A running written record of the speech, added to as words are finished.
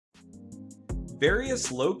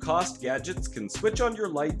Various low-cost gadgets can switch on your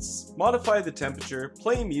lights, modify the temperature,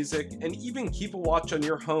 play music, and even keep a watch on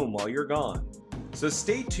your home while you're gone. So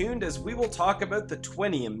stay tuned as we will talk about the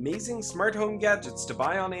 20 amazing smart home gadgets to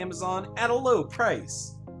buy on Amazon at a low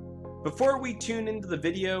price. Before we tune into the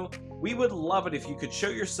video, we would love it if you could show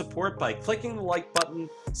your support by clicking the like button,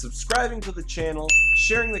 subscribing to the channel,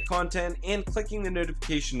 sharing the content, and clicking the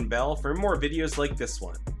notification bell for more videos like this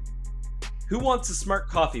one. Who wants a smart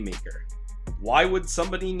coffee maker? Why would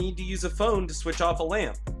somebody need to use a phone to switch off a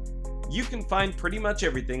lamp? You can find pretty much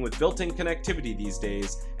everything with built-in connectivity these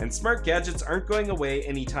days, and smart gadgets aren't going away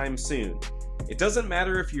anytime soon. It doesn't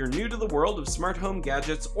matter if you're new to the world of smart home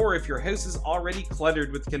gadgets or if your house is already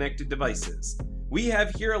cluttered with connected devices. We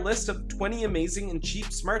have here a list of 20 amazing and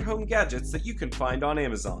cheap smart home gadgets that you can find on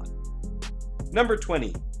Amazon. Number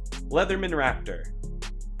 20. Leatherman Raptor.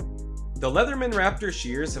 The Leatherman Raptor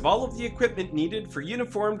shears have all of the equipment needed for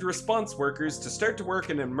uniformed response workers to start to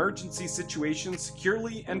work in an emergency situation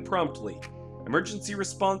securely and promptly. Emergency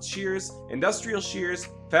response shears, industrial shears,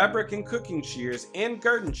 fabric and cooking shears, and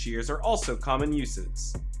garden shears are also common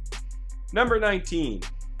uses. Number 19.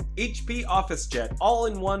 HP OfficeJet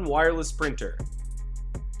All-in-One Wireless Printer.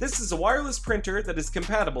 This is a wireless printer that is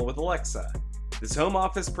compatible with Alexa. This home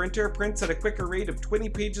office printer prints at a quicker rate of 20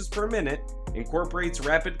 pages per minute, incorporates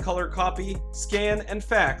rapid color copy, scan, and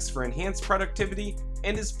fax for enhanced productivity,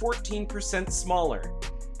 and is 14% smaller.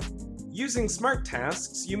 Using Smart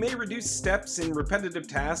Tasks, you may reduce steps in repetitive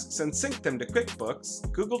tasks and sync them to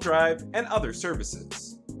QuickBooks, Google Drive, and other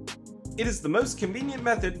services. It is the most convenient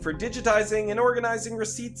method for digitizing and organizing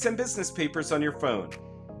receipts and business papers on your phone.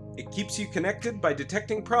 It keeps you connected by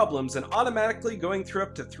detecting problems and automatically going through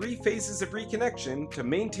up to 3 phases of reconnection to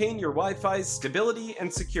maintain your Wi-Fi's stability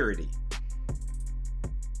and security.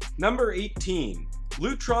 Number 18.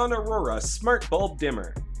 Lutron Aurora Smart Bulb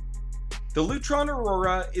Dimmer. The Lutron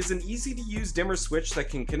Aurora is an easy-to-use dimmer switch that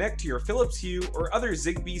can connect to your Philips Hue or other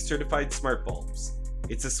Zigbee certified smart bulbs.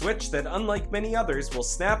 It's a switch that, unlike many others, will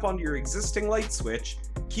snap onto your existing light switch,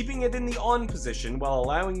 keeping it in the on position while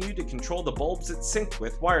allowing you to control the bulbs it's synced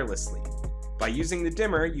with wirelessly. By using the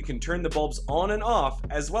dimmer, you can turn the bulbs on and off,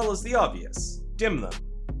 as well as the obvious: dim them.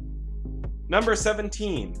 Number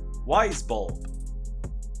 17. Wise Bulb.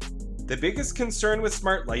 The biggest concern with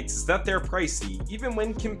smart lights is that they're pricey, even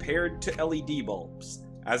when compared to LED bulbs.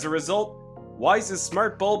 As a result, Wise's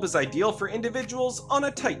smart bulb is ideal for individuals on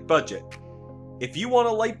a tight budget. If you want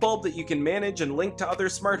a light bulb that you can manage and link to other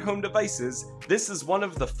smart home devices, this is one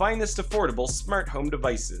of the finest affordable smart home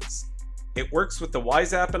devices. It works with the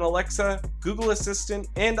Wise app and Alexa, Google Assistant,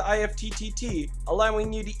 and IFTTT,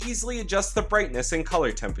 allowing you to easily adjust the brightness and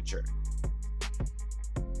color temperature.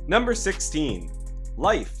 Number 16.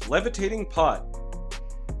 Life Levitating Pot.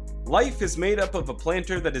 Life is made up of a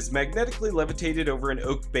planter that is magnetically levitated over an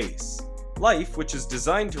oak base. Life, which is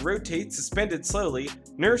designed to rotate suspended slowly,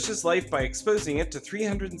 nourishes life by exposing it to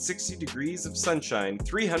 360 degrees of sunshine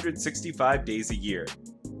 365 days a year.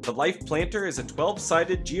 The Life planter is a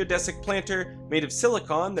 12-sided geodesic planter made of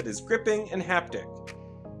silicone that is gripping and haptic.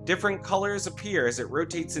 Different colors appear as it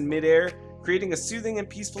rotates in midair, creating a soothing and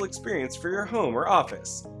peaceful experience for your home or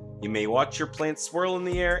office. You may watch your plant swirl in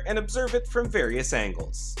the air and observe it from various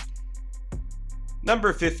angles.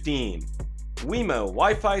 Number 15. Wemo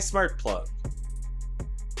Wi-Fi Smart Plug.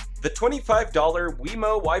 The $25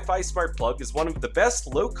 Wemo Wi-Fi Smart Plug is one of the best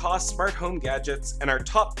low-cost smart home gadgets and our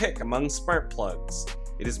top pick among smart plugs.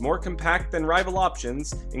 It is more compact than rival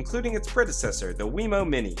options, including its predecessor, the Wemo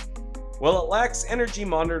Mini. While it lacks energy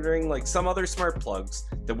monitoring like some other smart plugs,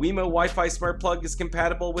 the Wemo Wi-Fi Smart Plug is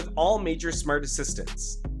compatible with all major smart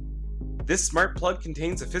assistants. This smart plug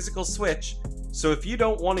contains a physical switch, so if you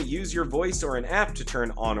don't want to use your voice or an app to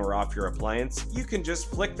turn on or off your appliance, you can just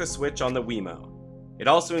flick the switch on the Wemo. It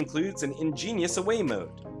also includes an ingenious away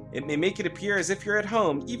mode. It may make it appear as if you're at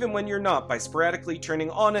home even when you're not by sporadically turning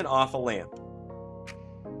on and off a lamp.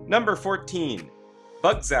 Number 14.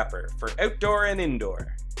 Bug Zapper for outdoor and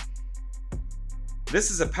indoor. This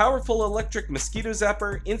is a powerful electric mosquito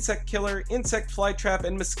zapper, insect killer, insect fly trap,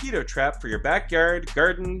 and mosquito trap for your backyard,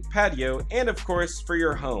 garden, patio, and of course for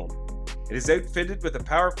your home. It is outfitted with a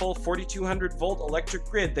powerful 4200 volt electric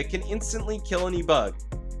grid that can instantly kill any bug.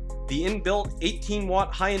 The inbuilt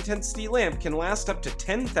 18-watt high-intensity lamp can last up to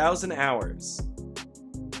 10,000 hours.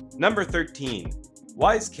 Number 13.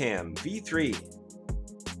 WiseCam V3.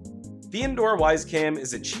 The Indoor WiseCam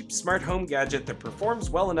is a cheap smart home gadget that performs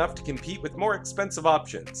well enough to compete with more expensive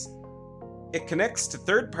options. It connects to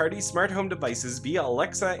third-party smart home devices via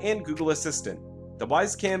Alexa and Google Assistant. The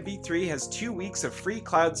WiseCam V3 has 2 weeks of free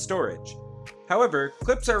cloud storage. However,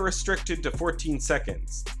 clips are restricted to 14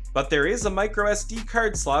 seconds. But there is a microSD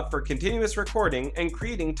card slot for continuous recording and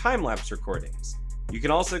creating time-lapse recordings. You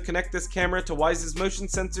can also connect this camera to Wyze's motion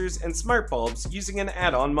sensors and smart bulbs using an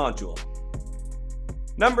add-on module.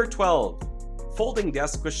 Number 12. Folding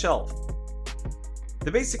desk with shelf.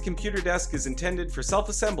 The basic computer desk is intended for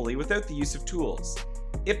self-assembly without the use of tools.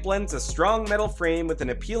 It blends a strong metal frame with an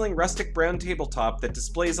appealing rustic brown tabletop that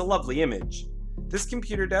displays a lovely image. This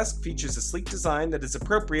computer desk features a sleek design that is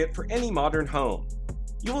appropriate for any modern home.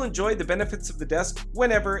 You will enjoy the benefits of the desk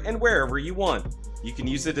whenever and wherever you want. You can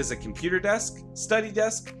use it as a computer desk, study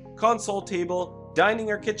desk, console table,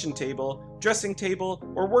 dining or kitchen table, dressing table,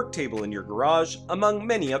 or work table in your garage, among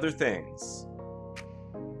many other things.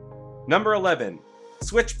 Number 11.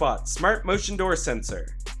 SwitchBot Smart Motion Door Sensor.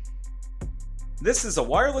 This is a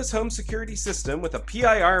wireless home security system with a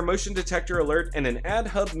PIR motion detector alert and an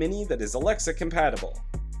AdHub Mini that is Alexa compatible.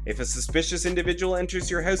 If a suspicious individual enters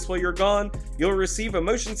your house while you're gone, you'll receive a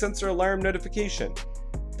motion sensor alarm notification.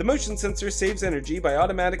 The motion sensor saves energy by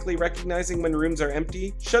automatically recognizing when rooms are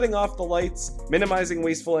empty, shutting off the lights, minimizing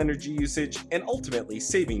wasteful energy usage, and ultimately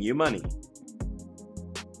saving you money.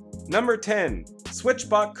 Number 10.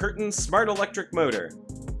 SwitchBot Curtain Smart Electric Motor.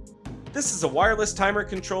 This is a wireless timer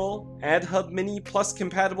control, AdHub Mini Plus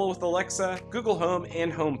compatible with Alexa, Google Home,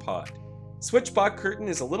 and HomePod. SwitchBot Curtain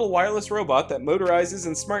is a little wireless robot that motorizes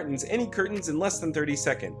and smartens any curtains in less than 30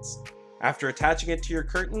 seconds. After attaching it to your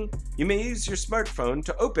curtain, you may use your smartphone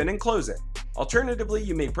to open and close it. Alternatively,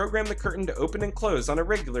 you may program the curtain to open and close on a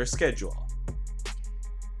regular schedule.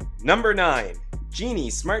 Number 9. Genie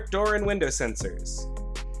Smart Door and Window Sensors.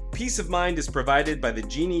 Peace of mind is provided by the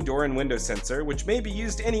Genie Door and Window Sensor, which may be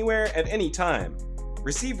used anywhere at any time.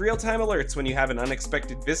 Receive real-time alerts when you have an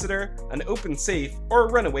unexpected visitor, an open safe, or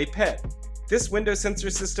a runaway pet. This window sensor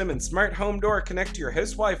system and smart home door connect to your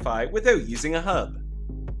house Wi-Fi without using a hub.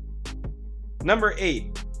 Number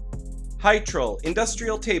 8. Hytrol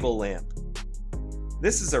Industrial Table Lamp.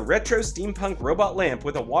 This is a retro steampunk robot lamp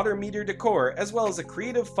with a water meter decor as well as a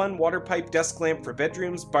creative fun water pipe desk lamp for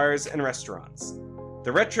bedrooms, bars, and restaurants.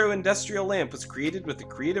 The retro industrial lamp was created with the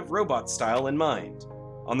creative robot style in mind.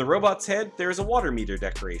 On the robot's head, there is a water meter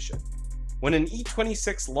decoration. When an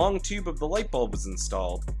E26 long tube of the light bulb was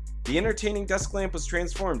installed, the entertaining desk lamp was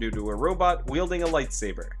transformed into a robot wielding a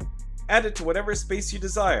lightsaber. Add it to whatever space you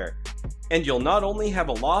desire, and you'll not only have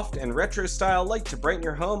a loft and retro-style light to brighten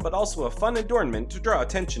your home, but also a fun adornment to draw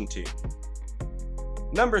attention to.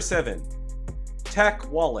 Number 7.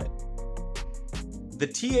 TAC Wallet. The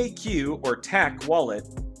TAQ, or TAC wallet,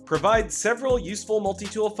 provides several useful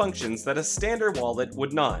multi-tool functions that a standard wallet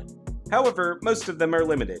would not. However, most of them are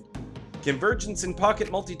limited. Convergence in pocket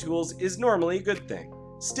multi-tools is normally a good thing.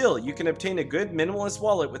 Still, you can obtain a good minimalist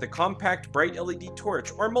wallet with a compact bright LED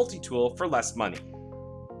torch or multi-tool for less money.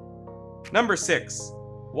 Number 6.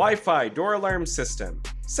 Wi-Fi Door Alarm System,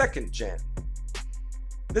 2nd Gen.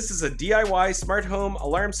 This is a DIY smart home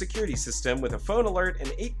alarm security system with a phone alert and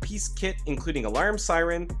 8-piece kit including alarm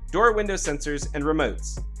siren, door window sensors, and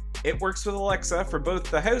remotes. It works with Alexa for both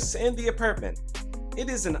the house and the apartment. It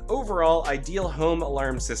is an overall ideal home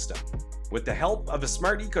alarm system. With the help of a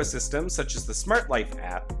smart ecosystem such as the Smart Life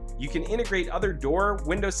app, you can integrate other door,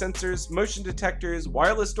 window sensors, motion detectors,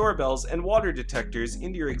 wireless doorbells, and water detectors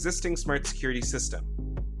into your existing smart security system.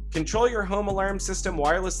 Control your home alarm system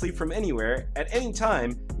wirelessly from anywhere, at any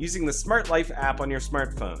time, using the Smart Life app on your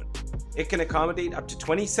smartphone. It can accommodate up to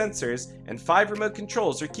 20 sensors and 5 remote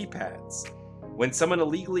controls or keypads. When someone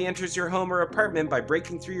illegally enters your home or apartment by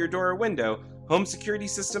breaking through your door or window, home security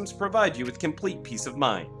systems provide you with complete peace of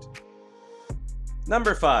mind.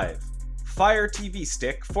 Number 5. Fire TV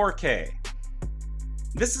Stick 4K.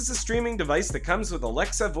 This is a streaming device that comes with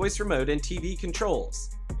Alexa voice remote and TV controls.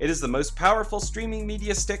 It is the most powerful streaming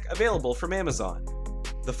media stick available from Amazon.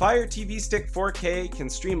 The Fire TV Stick 4K can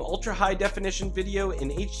stream ultra-high definition video in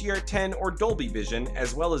HDR10 or Dolby Vision,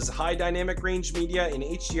 as well as high dynamic range media in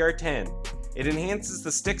HDR10. It enhances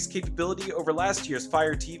the stick's capability over last year's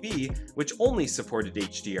Fire TV, which only supported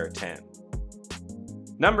HDR10.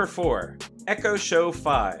 Number 4. Echo Show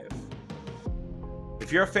 5.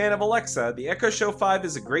 If you're a fan of Alexa, the Echo Show 5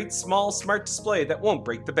 is a great small smart display that won't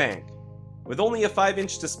break the bank. With only a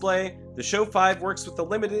 5-inch display, the Show 5 works with a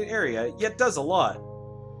limited area, yet does a lot.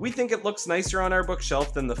 We think it looks nicer on our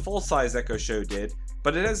bookshelf than the full-size Echo Show did,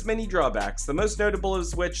 but it has many drawbacks, the most notable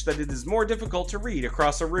of which that it is more difficult to read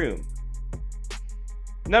across a room.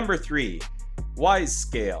 Number 3. Wyze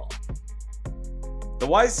Scale. The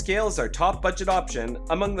Wyze Scale is our top budget option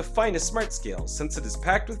among the finest smart scales since it is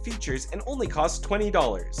packed with features and only costs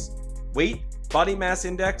 $20. Weight, body mass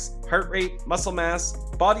index, heart rate, muscle mass,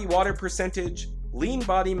 body water percentage, lean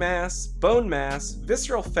body mass, bone mass,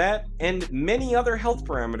 visceral fat, and many other health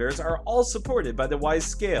parameters are all supported by the WISE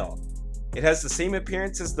scale. It has the same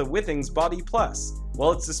appearance as the Withings Body Plus.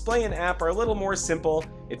 While its display and app are a little more simple,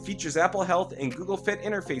 it features Apple Health and Google Fit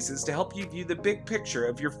interfaces to help you view the big picture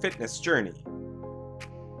of your fitness journey.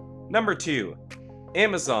 Number 2.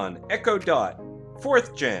 Amazon Echo Dot,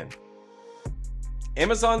 4th Gen.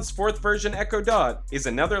 Amazon's 4th version Echo Dot is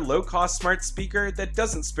another low-cost smart speaker that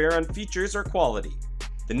doesn't spare on features or quality.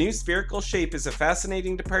 The new spherical shape is a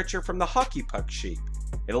fascinating departure from the hockey puck shape.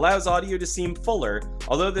 It allows audio to seem fuller,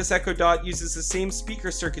 although this Echo Dot uses the same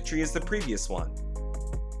speaker circuitry as the previous one.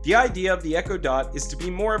 The idea of the Echo Dot is to be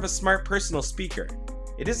more of a smart personal speaker.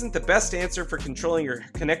 It isn't the best answer for controlling your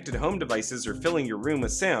connected home devices or filling your room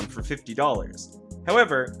with sound for $50.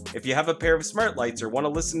 However, if you have a pair of smart lights or want to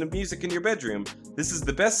listen to music in your bedroom, this is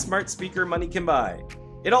the best smart speaker money can buy.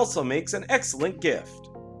 It also makes an excellent gift.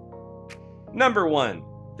 Number 1.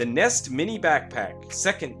 The Nest Mini Backpack,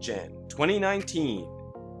 2nd Gen, 2019.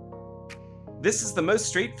 This is the most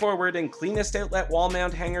straightforward and cleanest outlet wall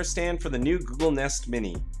mount hanger stand for the new Google Nest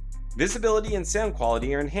Mini. Visibility and sound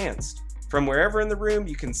quality are enhanced. From wherever in the room,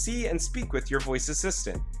 you can see and speak with your voice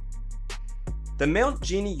assistant. The Mount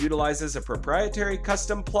Genie utilizes a proprietary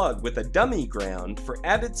custom plug with a dummy ground for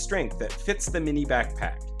added strength that fits the mini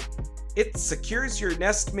backpack. It secures your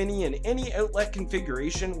Nest Mini in any outlet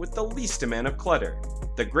configuration with the least amount of clutter.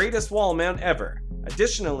 The greatest wall mount ever.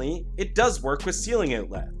 Additionally, it does work with ceiling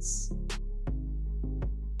outlets.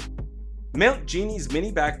 Mount Genie's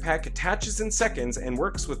mini backpack attaches in seconds and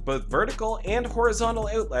works with both vertical and horizontal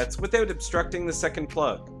outlets without obstructing the second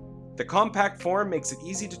plug. The compact form makes it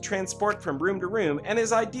easy to transport from room to room and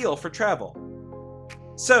is ideal for travel.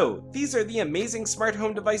 So, these are the amazing smart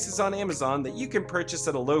home devices on Amazon that you can purchase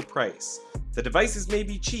at a low price. The devices may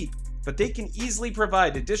be cheap, but they can easily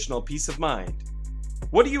provide additional peace of mind.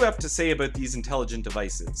 What do you have to say about these intelligent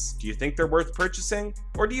devices? Do you think they're worth purchasing,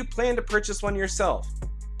 or do you plan to purchase one yourself?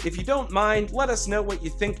 If you don't mind, let us know what you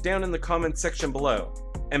think down in the comments section below.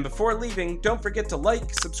 And before leaving, don't forget to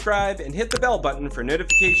like, subscribe, and hit the bell button for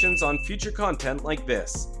notifications on future content like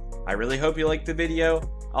this. I really hope you liked the video.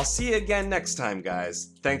 I'll see you again next time,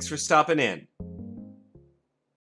 guys. Thanks for stopping in.